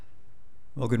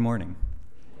Well, good morning.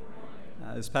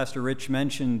 As Pastor Rich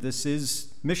mentioned, this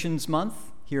is Missions Month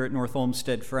here at North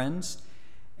Olmsted Friends,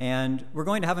 and we're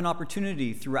going to have an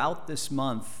opportunity throughout this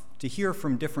month to hear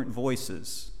from different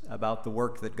voices about the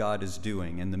work that God is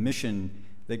doing and the mission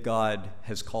that God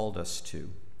has called us to.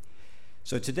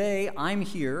 So today I'm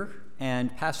here,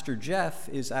 and Pastor Jeff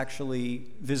is actually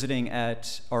visiting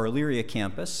at our Elyria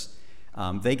campus.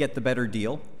 They get the better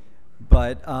deal,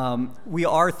 but we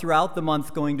are throughout the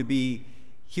month going to be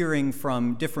hearing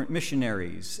from different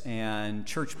missionaries and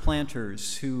church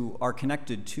planters who are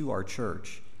connected to our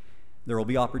church. There will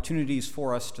be opportunities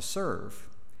for us to serve.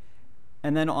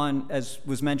 And then as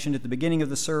was mentioned at the beginning of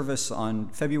the service, on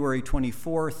February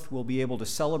 24th, we'll be able to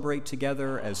celebrate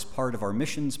together as part of our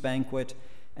missions banquet,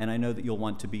 and I know that you'll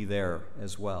want to be there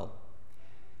as well.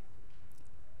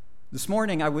 This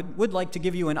morning, I would like to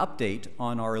give you an update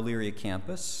on our Elyria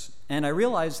campus, and I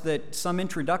realize that some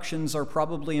introductions are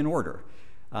probably in order.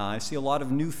 I see a lot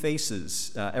of new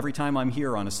faces every time I'm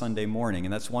here on a Sunday morning,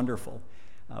 and that's wonderful.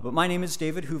 But my name is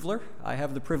David Hoovler. I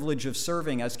have the privilege of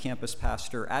serving as campus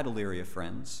pastor at Elyria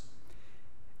Friends.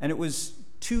 And it was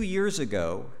 2 years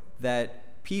ago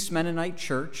that Peace Mennonite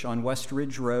Church on West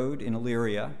Ridge Road in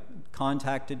Elyria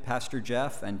contacted Pastor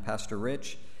Jeff and Pastor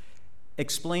Rich,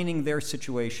 explaining their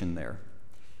situation there.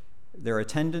 Their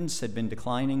attendance had been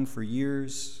declining for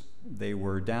years. They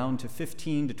were down to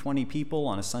 15 to 20 people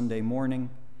on a Sunday morning.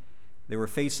 They were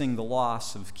facing the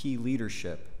loss of key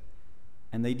leadership,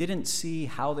 and they didn't see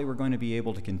how they were going to be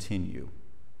able to continue.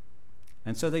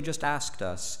 And so they just asked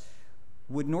us,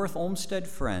 would North Olmsted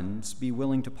Friends be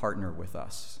willing to partner with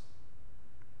us?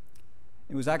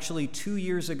 It was actually 2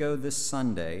 years ago this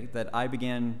Sunday that I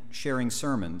began sharing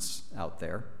sermons out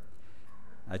there.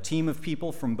 A team of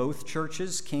people from both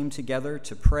churches came together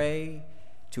to pray,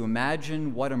 to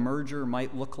imagine what a merger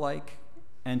might look like,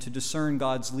 and to discern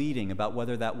God's leading about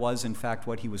whether that was in fact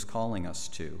what he was calling us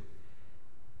to.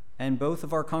 And both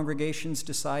of our congregations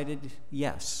decided,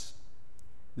 yes,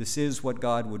 this is what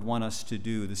God would want us to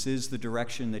do. This is the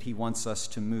direction that he wants us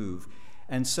to move.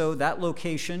 And so that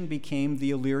location became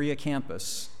the Elyria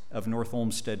campus of North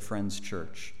Olmsted Friends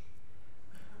Church.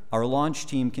 Our launch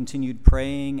team continued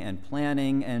praying and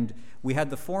planning, and we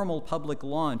had the formal public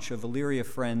launch of Elyria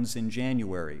Friends in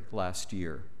January last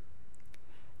year.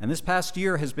 And this past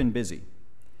year has been busy.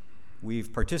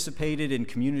 We've participated in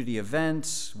community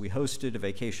events, we hosted a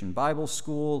vacation Bible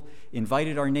school,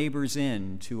 invited our neighbors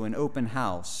in to an open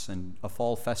house and a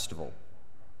fall festival.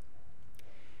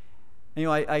 And,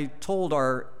 I told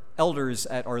our elders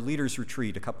at our leaders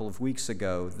retreat a couple of weeks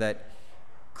ago that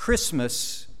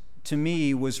Christmas, to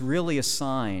me, was really a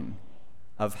sign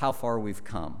of how far we've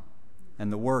come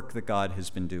and the work that God has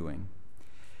been doing.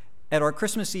 At our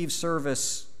Christmas Eve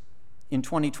service in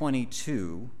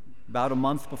 2022, about a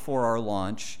month before our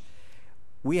launch,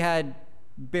 we had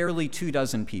barely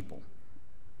 24 people.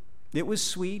 It was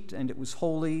sweet and it was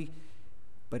holy,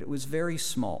 but it was very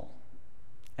small,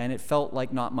 and it felt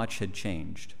like not much had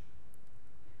changed.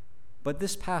 But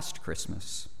this past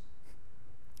Christmas,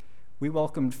 we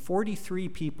welcomed 43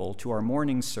 people to our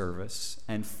morning service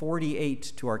and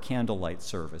 48 to our candlelight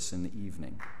service in the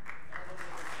evening.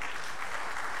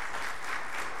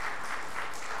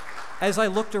 As I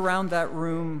looked around that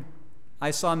room,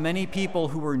 I saw many people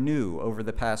who were new over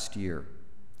the past year.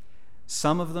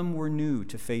 Some of them were new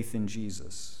to faith in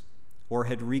Jesus or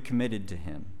had recommitted to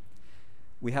him.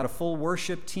 We had a full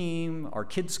worship team, our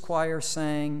kids' choir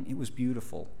sang, it was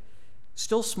beautiful.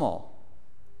 Still small,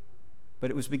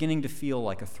 but it was beginning to feel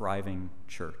like a thriving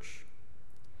church.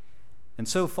 And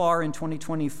so far in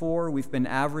 2024, we've been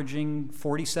averaging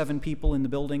 47 people in the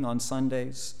building on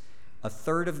Sundays. A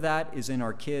third of that is in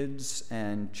our kids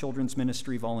and children's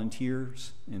ministry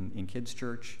volunteers in kids'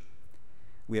 church.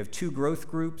 We have 2 growth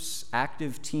groups,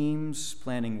 active teams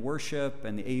planning worship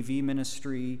and the AV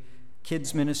ministry,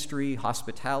 kids ministry,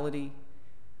 hospitality.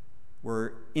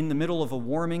 We're in the middle of a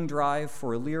warming drive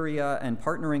for Elyria and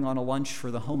partnering on a lunch for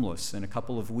the homeless in a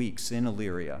couple of weeks in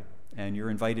Elyria, and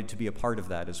you're invited to be a part of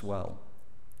that as well.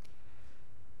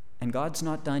 And God's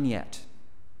not done yet.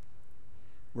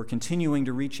 We're continuing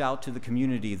to reach out to the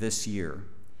community this year.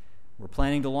 We're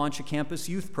planning to launch a campus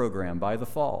youth program by the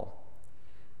fall.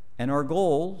 And our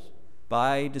goal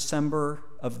by December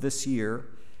of this year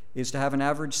is to have an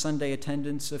average Sunday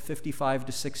attendance of 55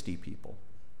 to 60 people.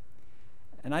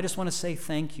 And I just want to say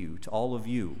thank you to all of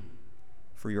you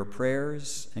for your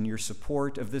prayers and your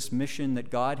support of this mission that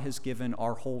God has given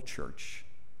our whole church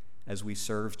as we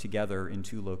serve together in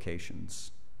 2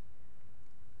 locations.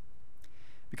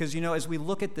 Because, as we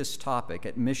look at this topic,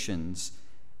 at missions,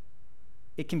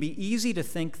 it can be easy to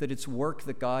think that it's work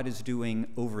that God is doing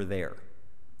over there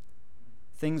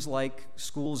things like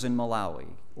schools in Malawi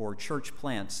or church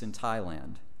plants in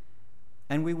Thailand.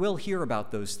 And we will hear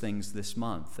about those things this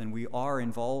month, and we are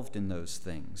involved in those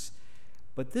things.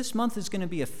 But this month is going to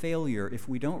be a failure if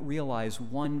we don't realize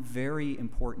one very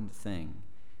important thing.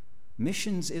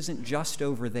 Missions isn't just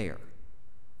over there.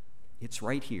 It's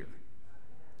right here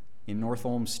in North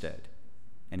Olmsted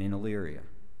and in Elyria.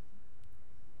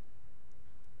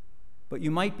 But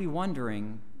you might be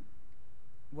wondering,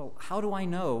 well, how do I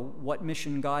know what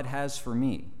mission God has for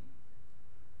me?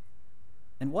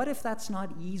 And what if that's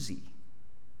not easy?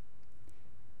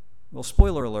 Well,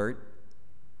 spoiler alert,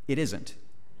 it isn't.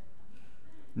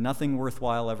 Nothing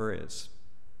worthwhile ever is.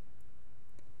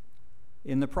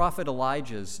 In the prophet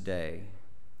Elijah's day,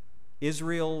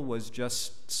 Israel was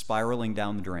just spiraling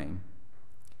down the drain.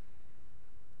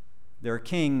 Their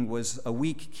king was a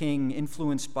weak king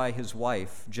influenced by his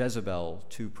wife, Jezebel,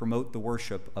 to promote the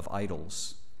worship of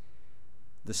idols.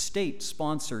 The state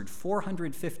sponsored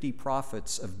 450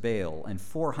 prophets of Baal and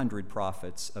 400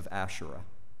 prophets of Asherah.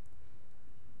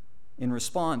 In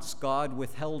response, God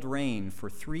withheld rain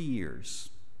for 3 years.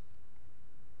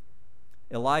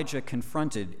 Elijah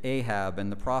confronted Ahab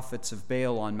and the prophets of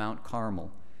Baal on Mount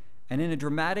Carmel, and in a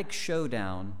dramatic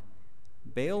showdown,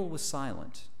 Baal was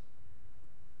silent.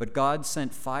 But God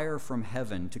sent fire from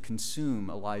heaven to consume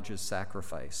Elijah's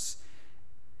sacrifice,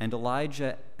 and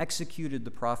Elijah executed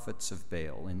the prophets of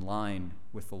Baal in line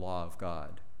with the law of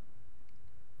God.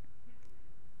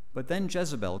 But then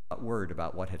Jezebel got word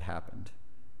about what had happened,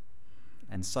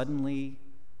 and suddenly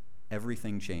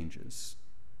everything changes.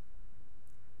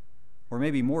 Or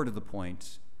maybe more to the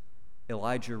point,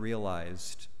 Elijah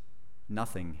realized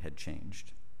nothing had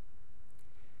changed.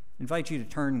 I invite you to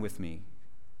turn with me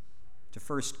to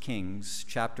 1 Kings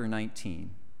chapter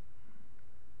 19.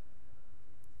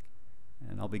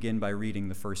 And I'll begin by reading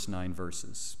the first 9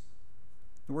 verses.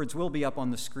 The words will be up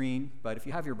on the screen, but if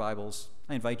you have your Bibles,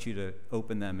 I invite you to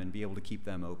open them and be able to keep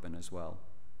them open as well.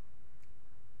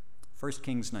 1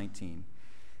 Kings 19.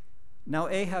 Now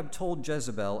Ahab told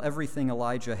Jezebel everything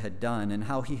Elijah had done and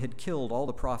how he had killed all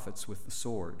the prophets with the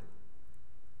sword.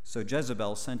 So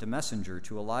Jezebel sent a messenger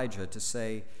to Elijah to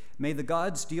say, "May the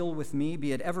gods deal with me,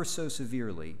 be it ever so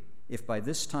severely, if by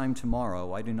this time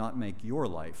tomorrow I do not make your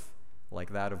life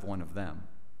like that of one of them."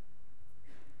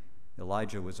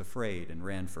 Elijah was afraid and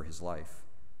ran for his life.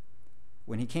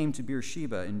 When he came to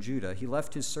Beersheba in Judah, he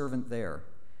left his servant there,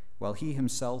 while he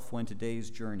himself went a day's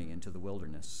journey into the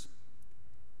wilderness.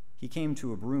 He came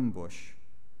to a broom bush,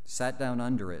 sat down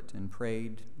under it, and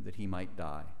prayed that he might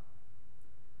die.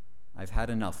 "I've had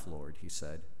enough, Lord," he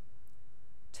said.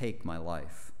 "Take my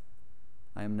life.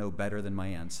 I am no better than my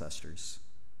ancestors."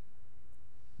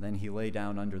 Then he lay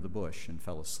down under the bush and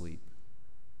fell asleep.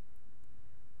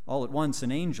 All at once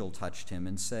an angel touched him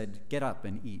and said, "Get up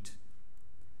and eat."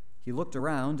 He looked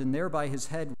around, and there by his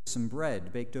head was some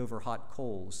bread baked over hot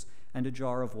coals and a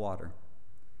jar of water.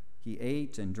 He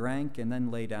ate and drank and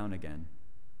then lay down again.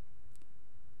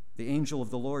 The angel of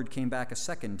the Lord came back a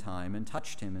second time and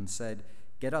touched him and said,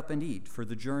 "Get up and eat, for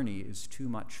the journey is too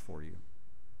much for you."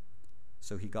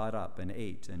 So he got up and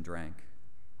ate and drank.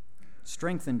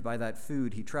 Strengthened by that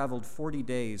food, he traveled 40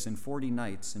 days and 40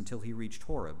 nights until he reached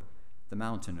Horeb, the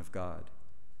mountain of God.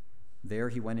 There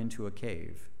he went into a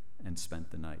cave and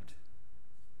spent the night.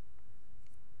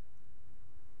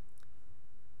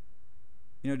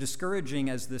 Discouraging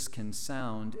as this can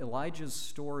sound, Elijah's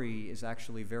story is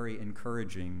actually very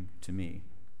encouraging to me.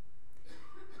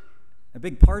 A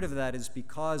big part of that is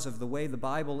because of the way the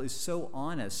Bible is so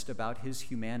honest about his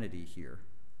humanity here.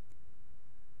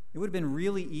 It would have been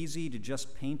really easy to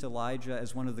just paint Elijah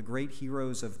as one of the great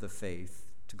heroes of the faith,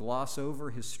 to gloss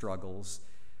over his struggles,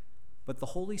 but the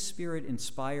Holy Spirit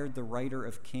inspired the writer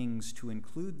of Kings to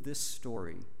include this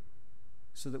story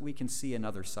so that we can see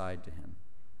another side to him.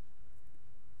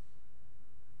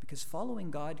 Because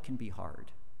following God can be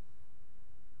hard.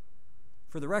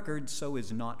 For the record, so is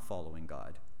not following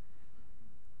God.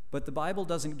 But the Bible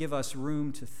doesn't give us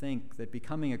room to think that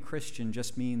becoming a Christian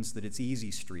just means that it's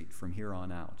easy street from here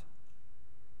on out.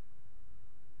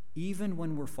 Even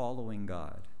when we're following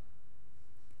God,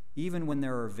 even when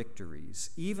there are victories,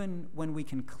 even when we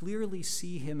can clearly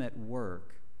see him at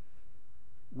work,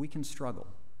 we can struggle.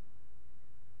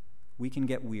 We can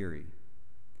get weary.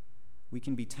 We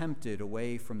can be tempted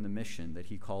away from the mission that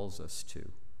he calls us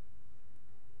to.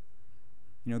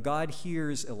 God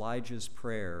hears Elijah's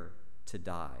prayer to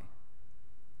die.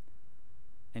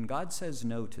 And God says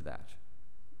no to that.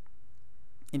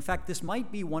 In fact, this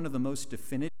might be one of the most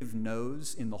definitive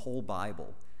no's in the whole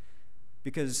Bible,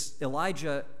 because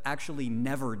Elijah actually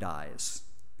never dies.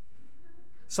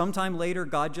 Sometime later,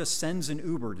 God just sends an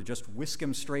Uber to just whisk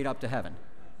him straight up to heaven.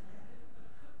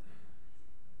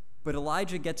 But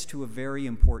Elijah gets to a very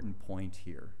important point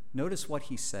here. Notice what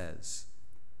he says.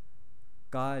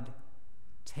 God,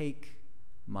 take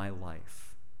my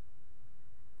life.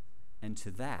 And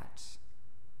to that,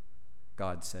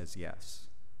 God says yes.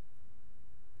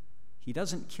 He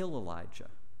doesn't kill Elijah,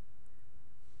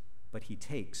 but he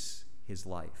takes his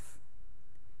life.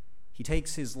 He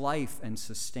takes his life and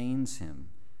sustains him,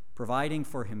 providing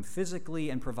for him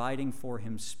physically and providing for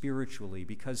him spiritually,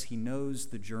 because he knows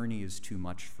the journey is too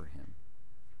much for him.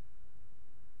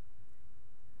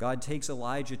 God takes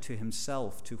Elijah to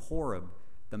himself, to Horeb,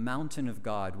 the mountain of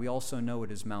God. We also know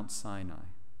it as Mount Sinai.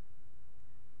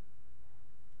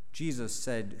 Jesus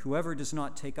said, "Whoever does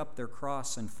not take up their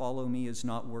cross and follow me is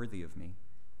not worthy of me.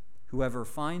 Whoever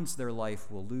finds their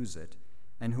life will lose it,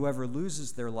 and whoever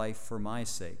loses their life for my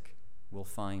sake will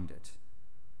find it."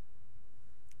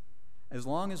 As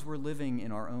long as we're living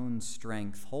in our own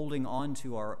strength, holding on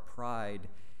to our pride,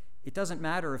 it doesn't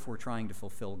matter if we're trying to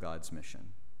fulfill God's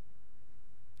mission.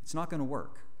 It's not going to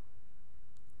work.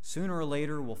 Sooner or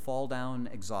later, we'll fall down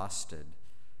exhausted,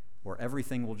 or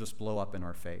everything will just blow up in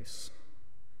our face.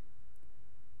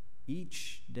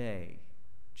 Each day,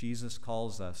 Jesus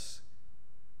calls us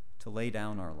to lay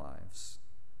down our lives,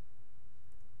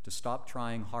 to stop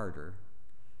trying harder,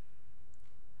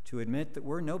 to admit that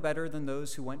we're no better than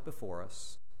those who went before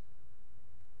us.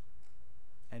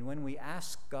 And when we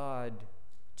ask God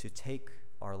to take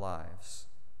our lives,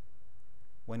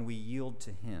 when we yield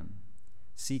to him,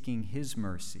 seeking his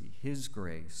mercy, his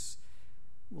grace,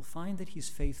 we'll find that he's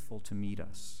faithful to meet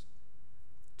us,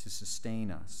 to sustain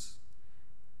us.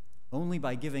 Only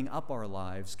by giving up our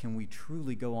lives can we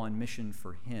truly go on mission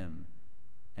for him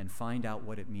and find out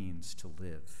what it means to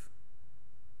live.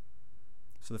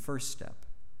 So the first step,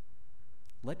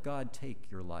 let God take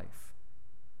your life.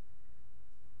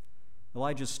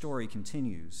 Elijah's story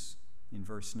continues in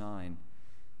verse 9.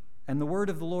 And the word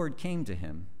of the Lord came to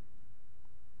him.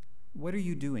 "What are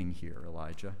you doing here,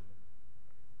 Elijah?"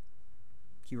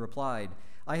 He replied,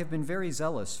 "I have been very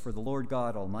zealous for the Lord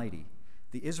God Almighty.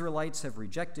 The Israelites have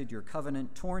rejected your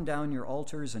covenant, torn down your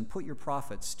altars, and put your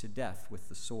prophets to death with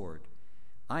the sword.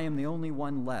 I am the only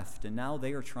one left, and now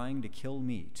they are trying to kill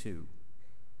me too."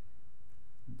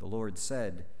 The Lord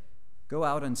said, "Go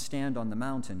out and stand on the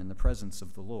mountain in the presence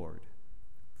of the Lord,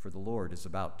 for the Lord is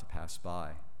about to pass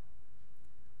by."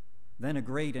 Then a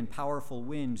great and powerful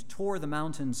wind tore the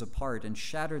mountains apart and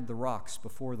shattered the rocks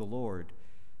before the Lord.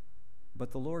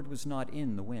 But the Lord was not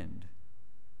in the wind.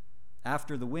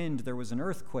 After the wind there was an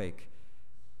earthquake,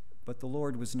 but the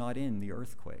Lord was not in the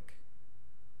earthquake.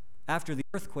 After the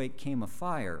earthquake came a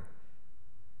fire,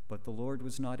 but the Lord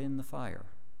was not in the fire.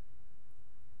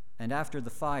 And after the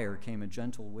fire came a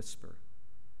gentle whisper.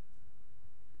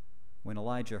 When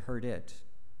Elijah heard it,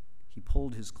 he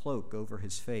pulled his cloak over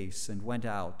his face and went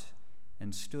out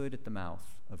and stood at the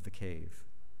mouth of the cave.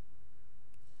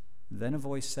 Then a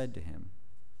voice said to him,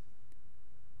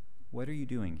 "What are you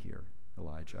doing here,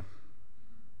 Elijah?"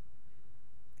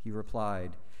 He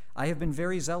replied, "I have been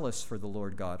very zealous for the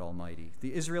Lord God Almighty.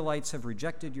 The Israelites have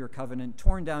rejected your covenant,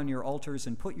 torn down your altars,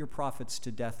 and put your prophets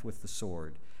to death with the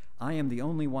sword. I am the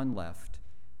only one left,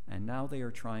 and now they are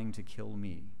trying to kill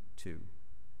me too."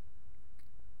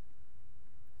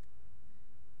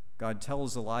 God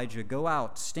tells Elijah, "Go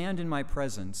out, stand in my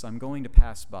presence. I'm going to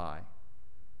pass by."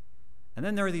 And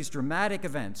then there are these dramatic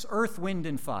events, earth, wind,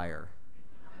 and fire.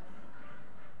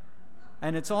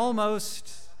 And it's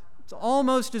almost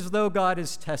as though God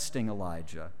is testing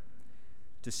Elijah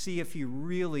to see if he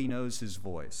really knows his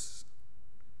voice.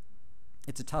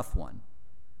 It's a tough one,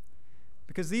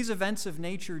 because these events of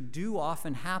nature do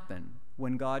often happen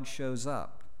when God shows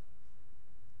up.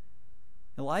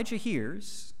 Elijah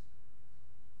hears,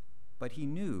 but he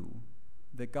knew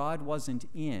that God wasn't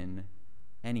in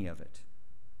any of it.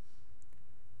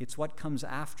 It's what comes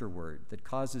afterward that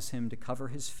causes him to cover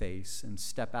his face and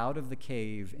step out of the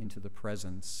cave into the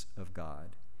presence of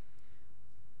God.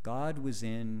 God was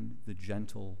in the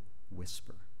gentle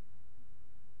whisper.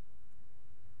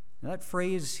 Now, that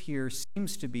phrase here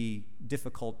seems to be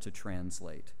difficult to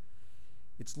translate.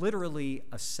 It's literally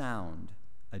a sound,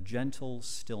 a gentle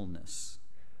stillness.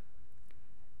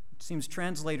 It seems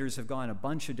translators have gone a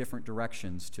bunch of different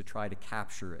directions to try to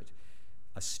capture it.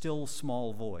 A still,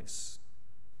 small voice,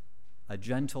 a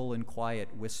gentle and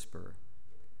quiet whisper,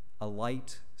 a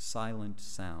light, silent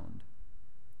sound.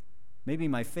 Maybe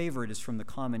my favorite is from the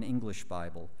Common English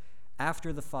Bible.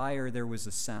 After the fire there was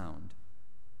a sound,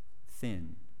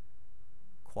 thin,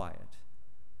 quiet.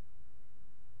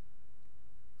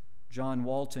 John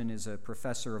Walton is a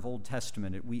professor of Old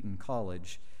Testament at Wheaton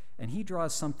College, and he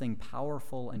draws something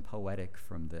powerful and poetic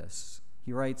from this.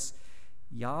 He writes,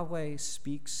 "Yahweh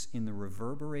speaks in the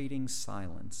reverberating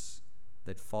silence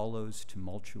that follows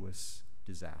tumultuous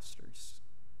disasters."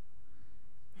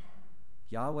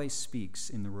 Yahweh speaks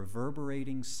in the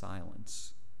reverberating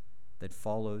silence that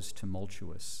follows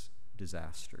tumultuous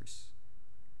disasters.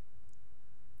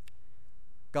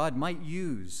 God might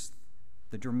use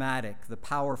the dramatic, the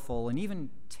powerful, and even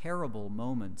terrible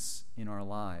moments in our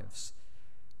lives,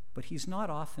 but he's not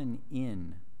often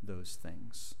in those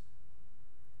things.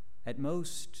 At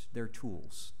most, they're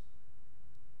tools.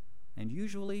 And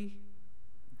usually,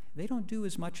 they don't do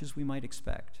as much as we might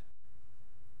expect.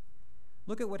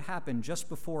 Look at what happened just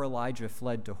before Elijah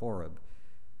fled to Horeb.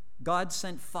 God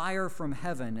sent fire from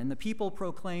heaven, and the people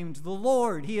proclaimed, "The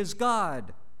Lord, he is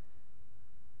God."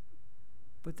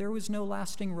 But there was no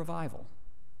lasting revival.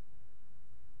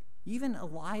 Even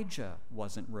Elijah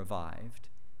wasn't revived.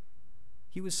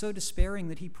 He was so despairing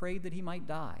that he prayed that he might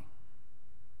die.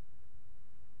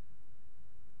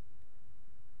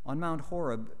 On Mount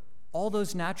Horeb, all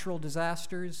those natural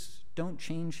disasters don't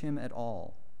change him at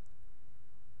all.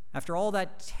 After all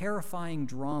that terrifying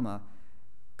drama,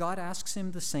 God asks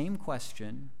him the same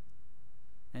question,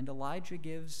 and Elijah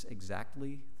gives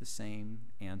exactly the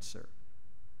same answer.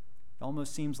 It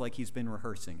almost seems like he's been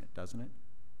rehearsing it, doesn't it?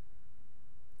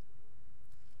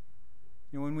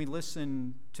 You know, when we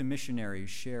listen to missionaries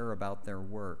share about their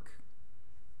work,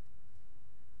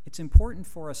 it's important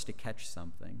for us to catch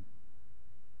something.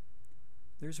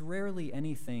 There's rarely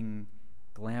anything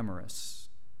glamorous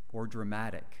or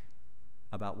dramatic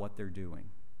about what they're doing.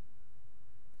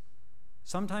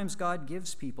 Sometimes God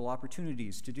gives people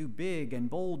opportunities to do big and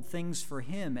bold things for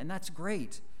him, and that's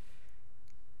great.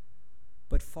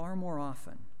 But far more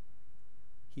often,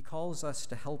 he calls us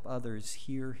to help others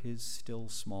hear his still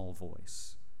small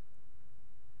voice,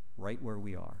 right where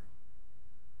we are.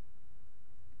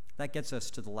 That gets us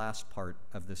to the last part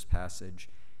of this passage,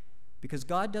 because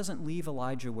God doesn't leave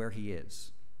Elijah where he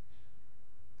is.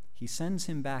 He sends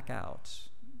him back out,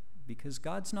 because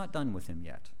God's not done with him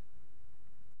yet.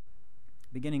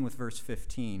 Beginning with verse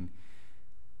 15,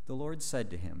 the Lord said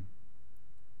to him,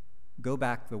 "Go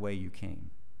back the way you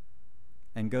came,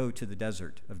 and go to the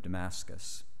desert of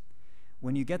Damascus.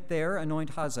 When you get there,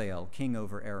 anoint Hazael king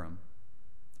over Aram.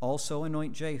 Also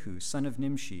anoint Jehu, son of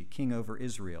Nimshi, king over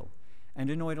Israel, and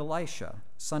anoint Elisha,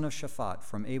 son of Shaphat,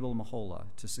 from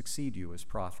Abel-Meholah, to succeed you as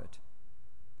prophet.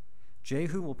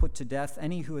 Jehu will put to death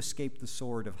any who escape the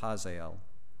sword of Hazael,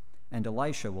 and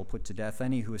Elisha will put to death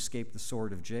any who escape the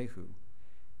sword of Jehu.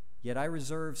 Yet I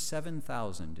reserve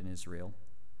 7,000 in Israel,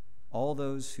 all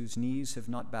those whose knees have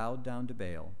not bowed down to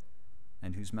Baal,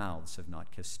 and whose mouths have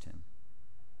not kissed him."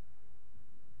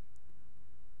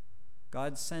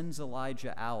 God sends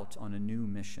Elijah out on a new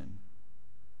mission,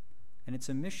 and it's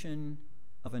a mission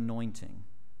of anointing.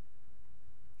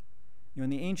 You know, in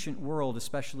the ancient world,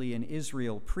 especially in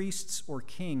Israel, priests or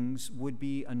kings would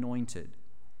be anointed.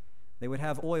 They would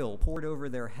have oil poured over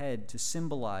their head to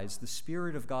symbolize the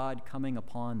Spirit of God coming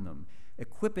upon them,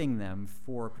 equipping them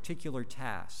for a particular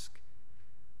task,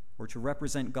 or to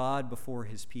represent God before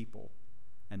his people,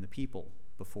 and the people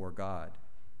before God.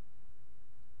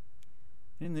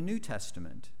 In the New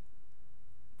Testament,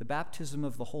 the baptism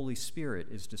of the Holy Spirit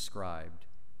is described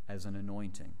as an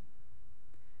anointing.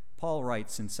 Paul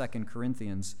writes in 2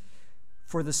 Corinthians,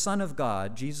 "For the Son of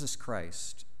God, Jesus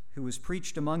Christ, who was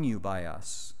preached among you by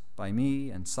us, by me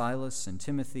and Silas and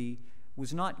Timothy,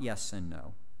 was not yes and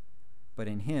no, but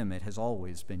in him it has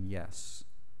always been yes.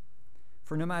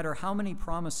 For no matter how many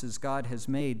promises God has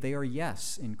made, they are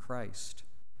yes in Christ.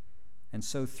 And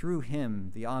so through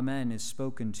him the Amen is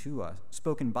spoken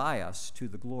by us to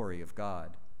the glory of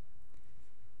God.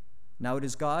 Now it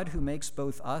is God who makes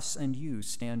both us and you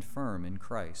stand firm in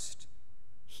Christ.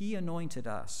 He anointed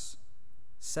us,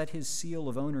 set his seal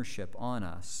of ownership on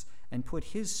us, and put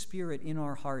his Spirit in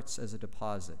our hearts as a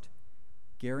deposit,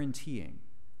 guaranteeing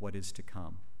what is to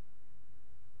come."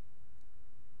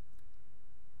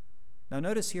 Now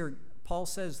notice here, Paul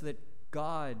says that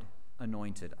God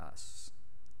anointed us.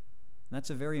 And that's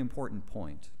a very important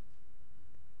point.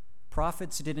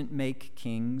 Prophets didn't make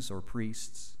kings or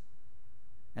priests,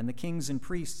 and the kings and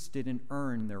priests didn't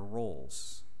earn their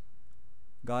roles.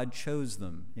 God chose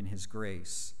them in his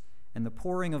grace, and the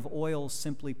pouring of oil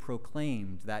simply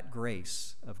proclaimed that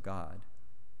grace of God.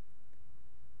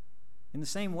 In the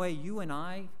same way, you and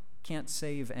I can't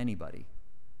save anybody.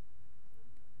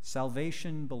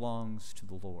 Salvation belongs to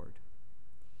the Lord.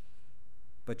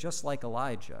 But just like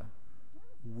Elijah,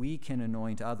 we can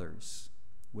anoint others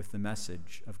with the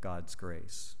message of God's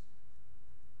grace.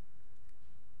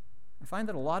 I find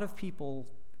that a lot of people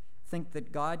think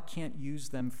that God can't use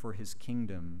them for his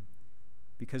kingdom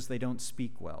because they don't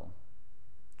speak well,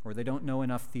 or they don't know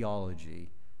enough theology,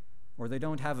 or they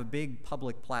don't have a big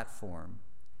public platform.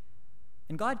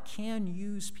 And God can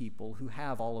use people who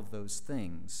have all of those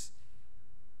things.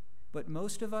 But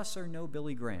most of us are no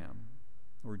Billy Graham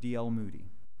or D.L. Moody.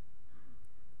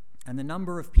 And the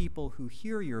number of people who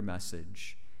hear your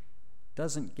message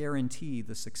doesn't guarantee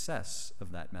the success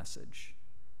of that message.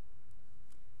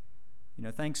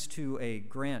 Thanks to a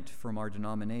grant from our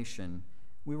denomination,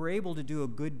 we were able to do a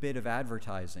good bit of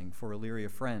advertising for Elyria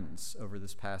Friends over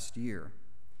this past year.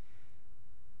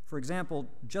 For example,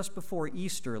 just before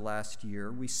Easter last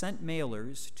year, we sent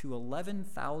mailers to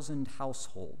 11,000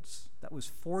 households. That was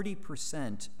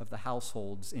 40% of the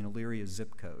households in Elyria's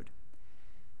zip code.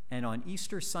 And on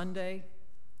Easter Sunday,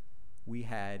 we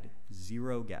had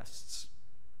 0 guests.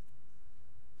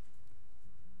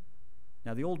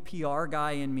 Now, the old PR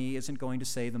guy in me isn't going to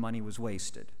say the money was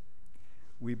wasted.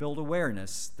 We build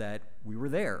awareness that we were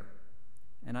there,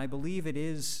 and I believe it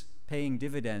is paying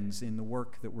dividends in the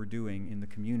work that we're doing in the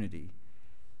community.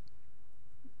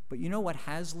 But you know what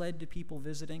has led to people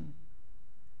visiting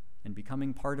and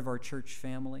becoming part of our church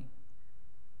family?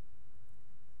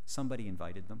 Somebody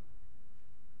invited them.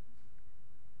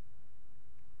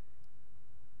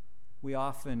 We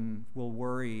often will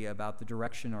worry about the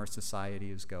direction our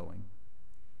society is going.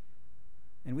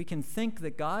 And we can think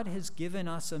that God has given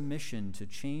us a mission to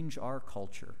change our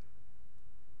culture.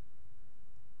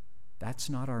 That's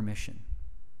not our mission.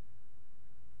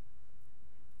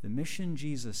 The mission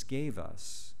Jesus gave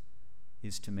us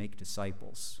is to make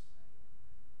disciples.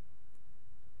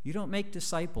 You don't make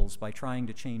disciples by trying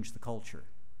to change the culture.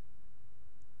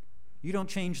 You don't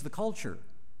change the culture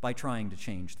by trying to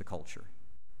change the culture.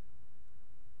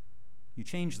 You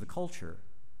change the culture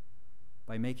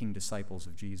by making disciples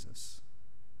of Jesus.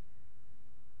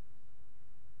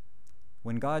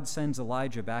 When God sends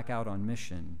Elijah back out on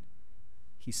mission,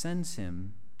 he sends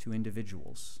him to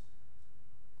individuals.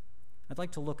 I'd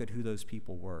like to look at who those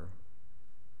people were.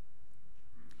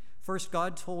 First,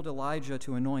 God told Elijah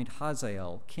to anoint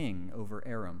Hazael king over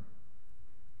Aram.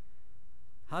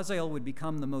 Hazael would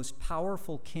become the most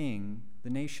powerful king the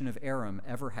nation of Aram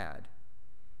ever had,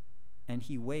 and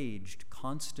he waged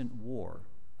constant war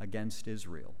against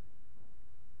Israel.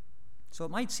 So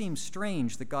it might seem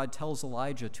strange that God tells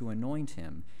Elijah to anoint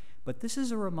him, but this is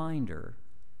a reminder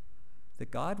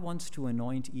that God wants to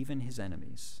anoint even his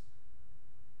enemies.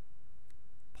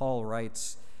 Paul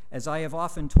writes, "As I have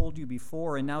often told you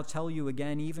before, and now tell you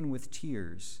again, even with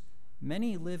tears,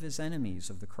 many live as enemies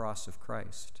of the cross of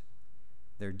Christ.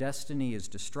 Their destiny is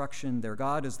destruction, their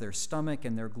God is their stomach,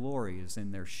 and their glory is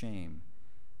in their shame.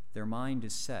 Their mind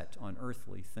is set on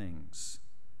earthly things."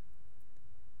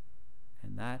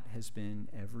 And that has been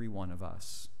every one of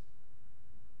us.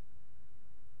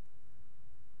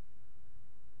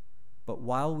 But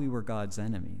while we were God's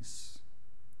enemies,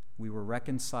 we were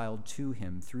reconciled to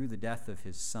him through the death of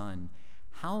his Son.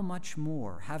 How much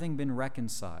more, having been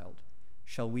reconciled,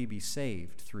 shall we be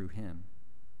saved through him?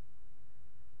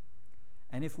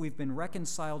 And if we've been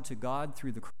reconciled to God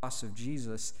through the cross of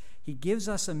Jesus, he gives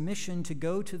us a mission to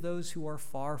go to those who are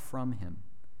far from him,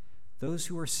 those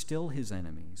who are still his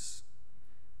enemies,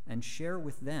 and share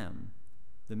with them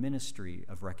the ministry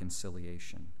of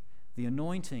reconciliation, the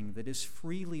anointing that is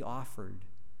freely offered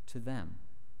to them.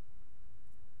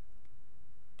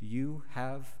 Do you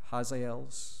have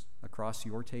Hazaels across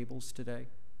your tables today?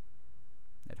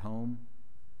 At home?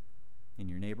 In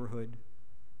your neighborhood?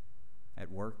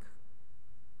 At work?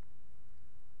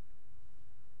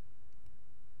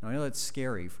 Now, I know that's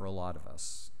scary for a lot of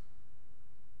us.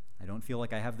 I don't feel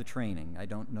like I have the training. I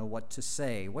don't know what to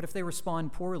say. What if they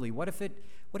respond poorly? What if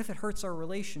it hurts our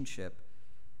relationship?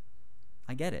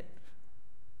 I get it.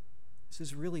 This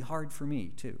is really hard for me,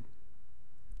 too.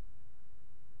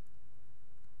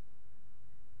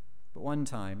 But one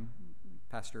time,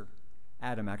 Pastor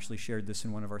Adam actually shared this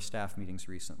in one of our staff meetings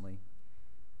recently.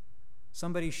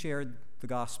 Somebody shared the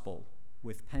gospel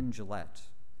with Penn Jillette.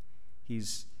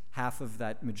 He's half of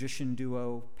that magician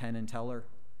duo, Penn and Teller.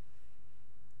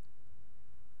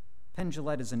 Penn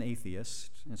Jillette is an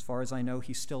atheist, and as far as I know,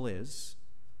 he still is.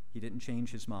 He didn't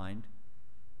change his mind.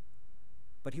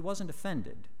 But he wasn't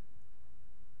offended.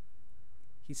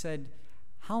 He said,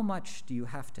 "How much do you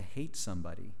have to hate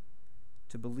somebody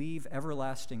to believe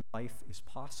everlasting life is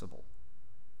possible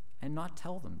and not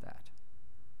tell them that?"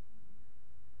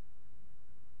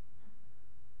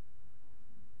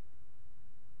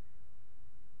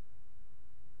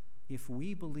 If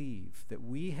we believe that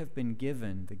we have been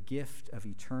given the gift of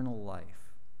eternal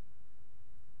life,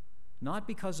 not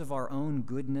because of our own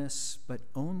goodness, but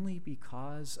only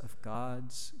because of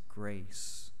God's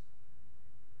grace.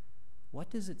 What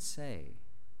does it say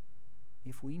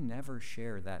if we never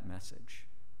share that message?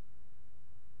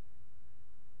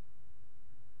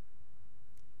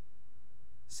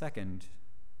 Second,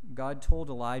 God told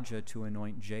Elijah to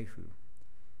anoint Jehu,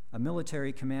 a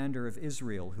military commander of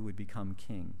Israel who would become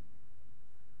king.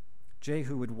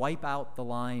 Jehu would wipe out the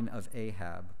line of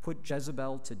Ahab, put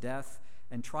Jezebel to death,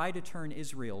 and try to turn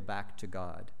Israel back to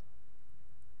God.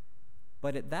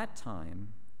 But at that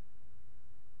time,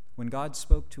 when God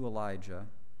spoke to Elijah,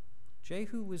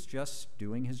 Jehu was just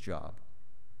doing his job.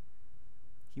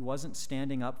 He wasn't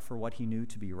standing up for what he knew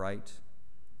to be right.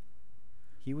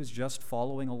 He was just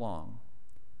following along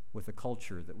with a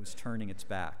culture that was turning its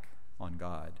back on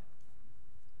God.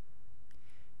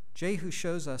 Jehu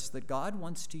shows us that God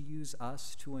wants to use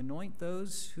us to anoint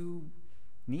those who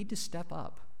need to step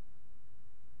up.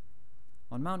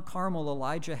 On Mount Carmel,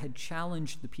 Elijah had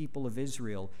challenged the people of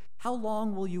Israel. How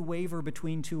long will you waver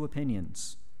between two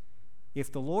opinions? If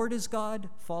the Lord is God,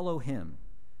 follow him.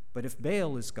 But if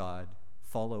Baal is God,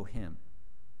 follow him.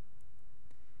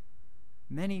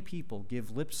 Many people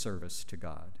give lip service to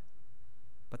God,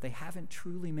 but they haven't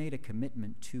truly made a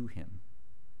commitment to him.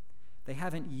 They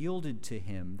haven't yielded to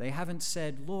him. They haven't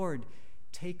said, Lord,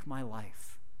 take my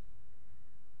life.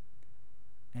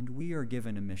 And we are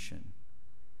given a mission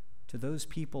to those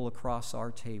people across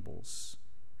our tables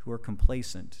who are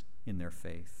complacent in their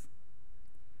faith.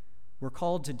 We're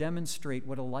called to demonstrate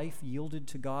what a life yielded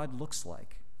to God looks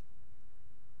like,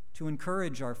 to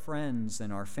encourage our friends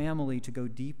and our family to go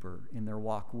deeper in their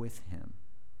walk with him.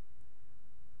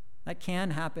 That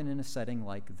can happen in a setting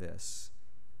like this,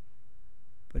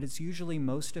 but it's usually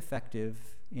most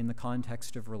effective in the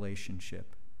context of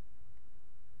relationship.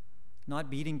 Not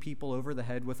beating people over the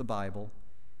head with a Bible,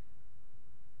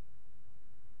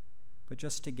 but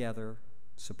just together,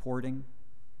 supporting,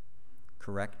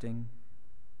 correcting,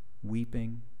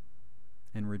 weeping,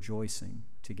 and rejoicing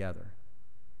together.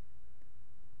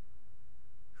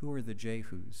 Who are the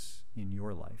Jehus in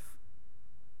your life?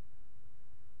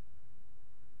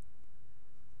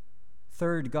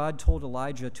 Third, God told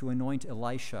Elijah to anoint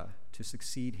Elisha to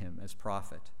succeed him as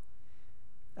prophet.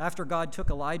 After God took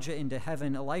Elijah into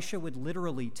heaven, Elisha would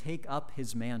literally take up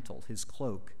his mantle, his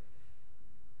cloak,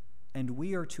 and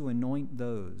we are to anoint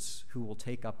those who will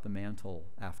take up the mantle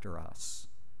after us.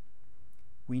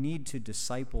 We need to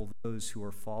disciple those who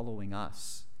are following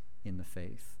us in the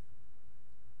faith.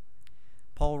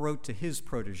 Paul wrote to his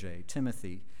protege,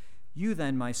 Timothy, "You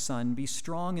then, my son, be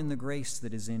strong in the grace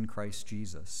that is in Christ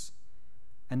Jesus.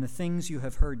 And the things you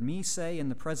have heard me say in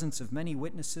the presence of many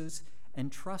witnesses,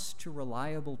 entrust to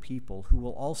reliable people who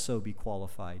will also be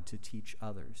qualified to teach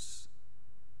others."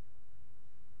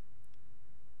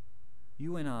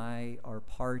 You and I are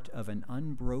part of an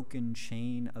unbroken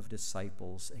chain of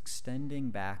disciples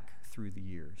extending back through the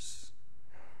years,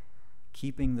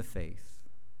 keeping the faith,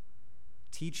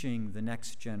 teaching the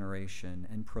next generation,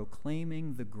 and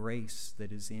proclaiming the grace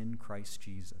that is in Christ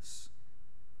Jesus.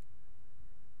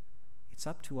 It's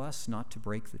up to us not to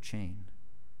break the chain.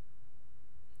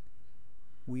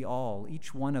 We all,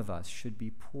 each one of us, should be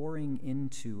pouring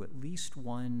into at least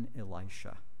one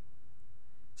Elisha,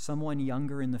 someone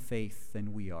younger in the faith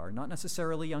than we are, not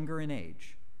necessarily younger in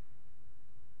age,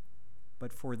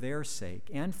 but for their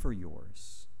sake and for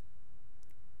yours,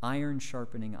 iron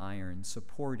sharpening iron,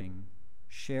 supporting,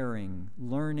 sharing,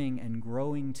 learning, and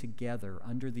growing together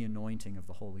under the anointing of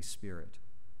the Holy Spirit.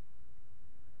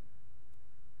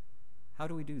 How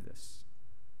do we do this?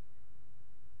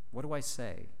 What do I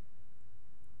say?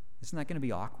 Isn't that going to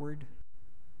be awkward?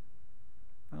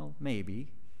 Well,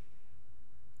 maybe.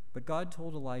 But God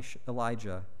told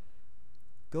Elijah,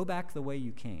 "Go back the way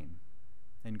you came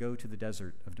and go to the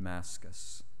desert of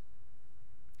Damascus."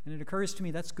 And it occurs to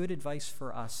me that's good advice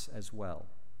for us as well.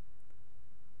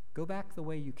 Go back the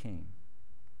way you came.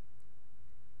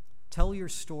 Tell your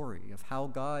story of how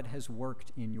God has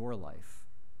worked in your life.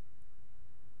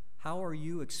 How are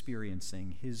you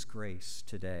experiencing his grace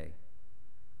today?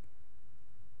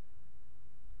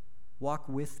 Walk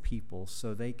with people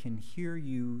so they can hear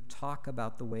you talk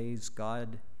about the ways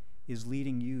God is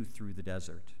leading you through the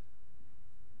desert,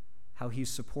 how he's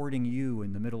supporting you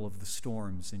in the middle of the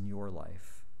storms in your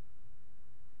life.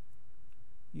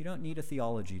 You don't need a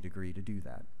theology degree to do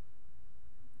that.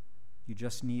 You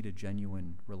just need a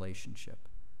genuine relationship.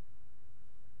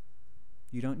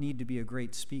 You don't need to be a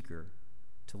great speaker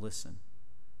to listen.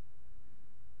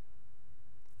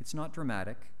 It's not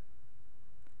dramatic,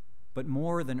 but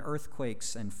more than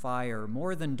earthquakes and fire,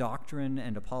 more than doctrine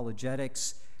and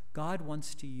apologetics, God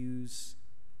wants to use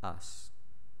us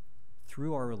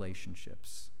through our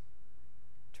relationships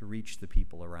to reach the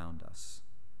people around us.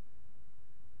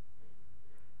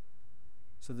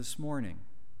 So this morning,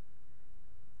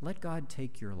 let God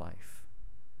take your life.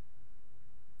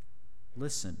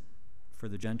 Listen for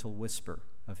the gentle whisper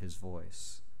of his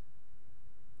voice,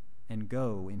 and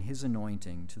go in his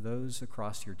anointing to those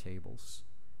across your tables.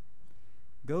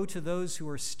 Go to those who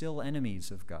are still enemies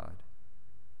of God.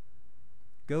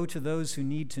 Go to those who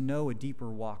need to know a deeper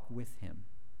walk with him.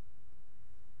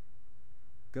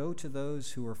 Go to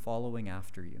those who are following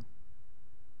after you.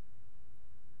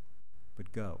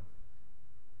 But go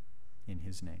in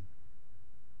his name.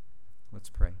 Let's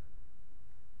pray.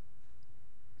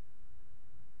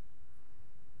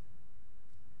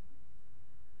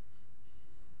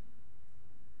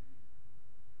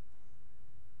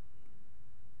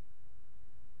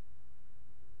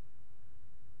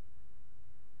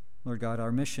 Lord God,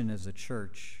 our mission as a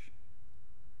church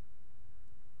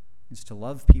is to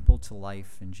love people to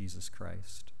life in Jesus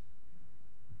Christ.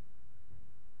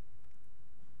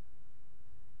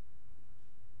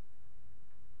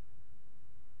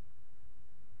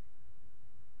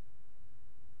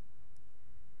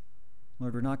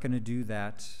 Lord, we're not going to do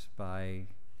that by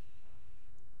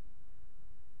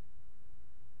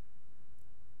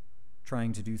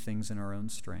trying to do things in our own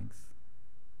strength.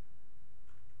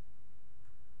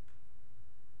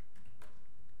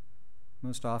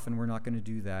 Most often, we're not going to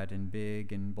do that in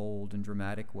big and bold and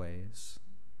dramatic ways.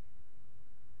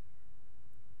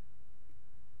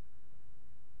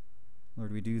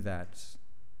 Lord, we do that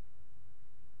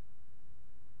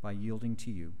by yielding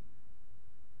to you,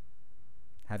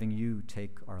 having you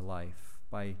take our life,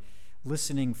 by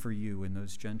listening for you in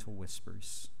those gentle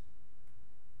whispers.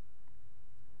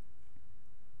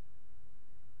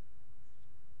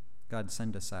 God,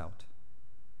 send us out.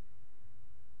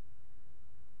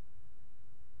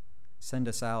 Send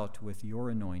us out with your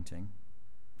anointing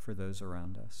for those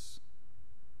around us.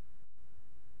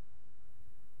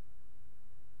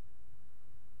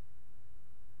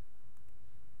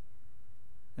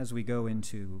 As we go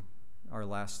into our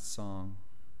last song,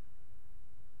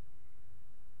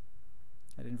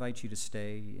 I'd invite you to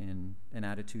stay in an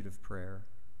attitude of prayer.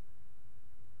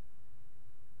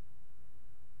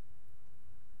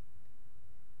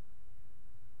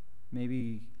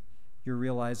 Maybe you're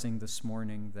realizing this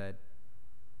morning that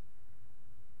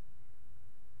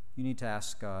you need to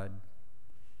ask God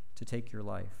to take your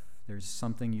life. There's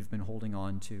something you've been holding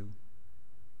on to,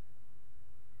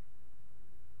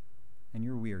 and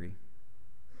you're weary.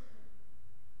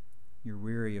 You're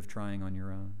weary of trying on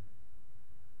your own.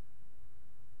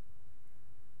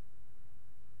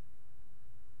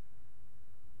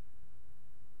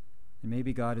 And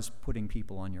maybe God is putting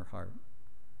people on your heart.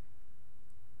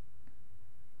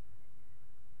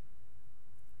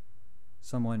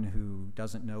 Someone who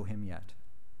doesn't know him yet.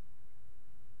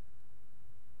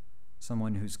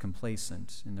 Someone who's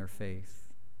complacent in their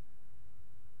faith.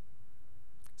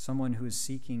 Someone who is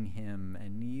seeking him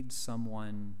and needs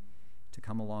someone to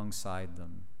come alongside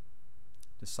them,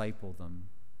 disciple them,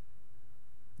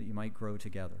 that you might grow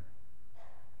together.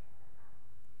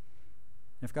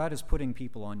 If God is putting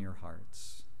people on your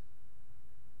hearts,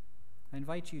 I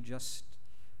invite you just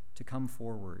to come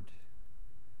forward,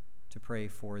 to pray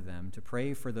for them, to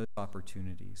pray for those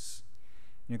opportunities.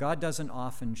 You know, God doesn't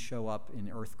often show up in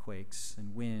earthquakes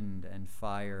and wind and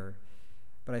fire,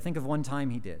 but I think of one time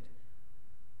he did.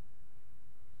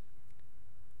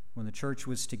 When the church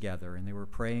was together and they were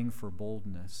praying for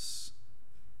boldness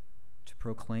to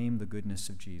proclaim the goodness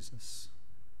of Jesus.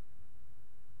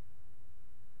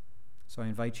 So I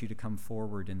invite you to come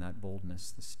forward in that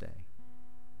boldness this day.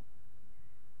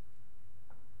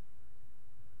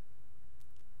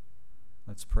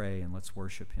 Let's pray and let's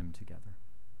worship him together.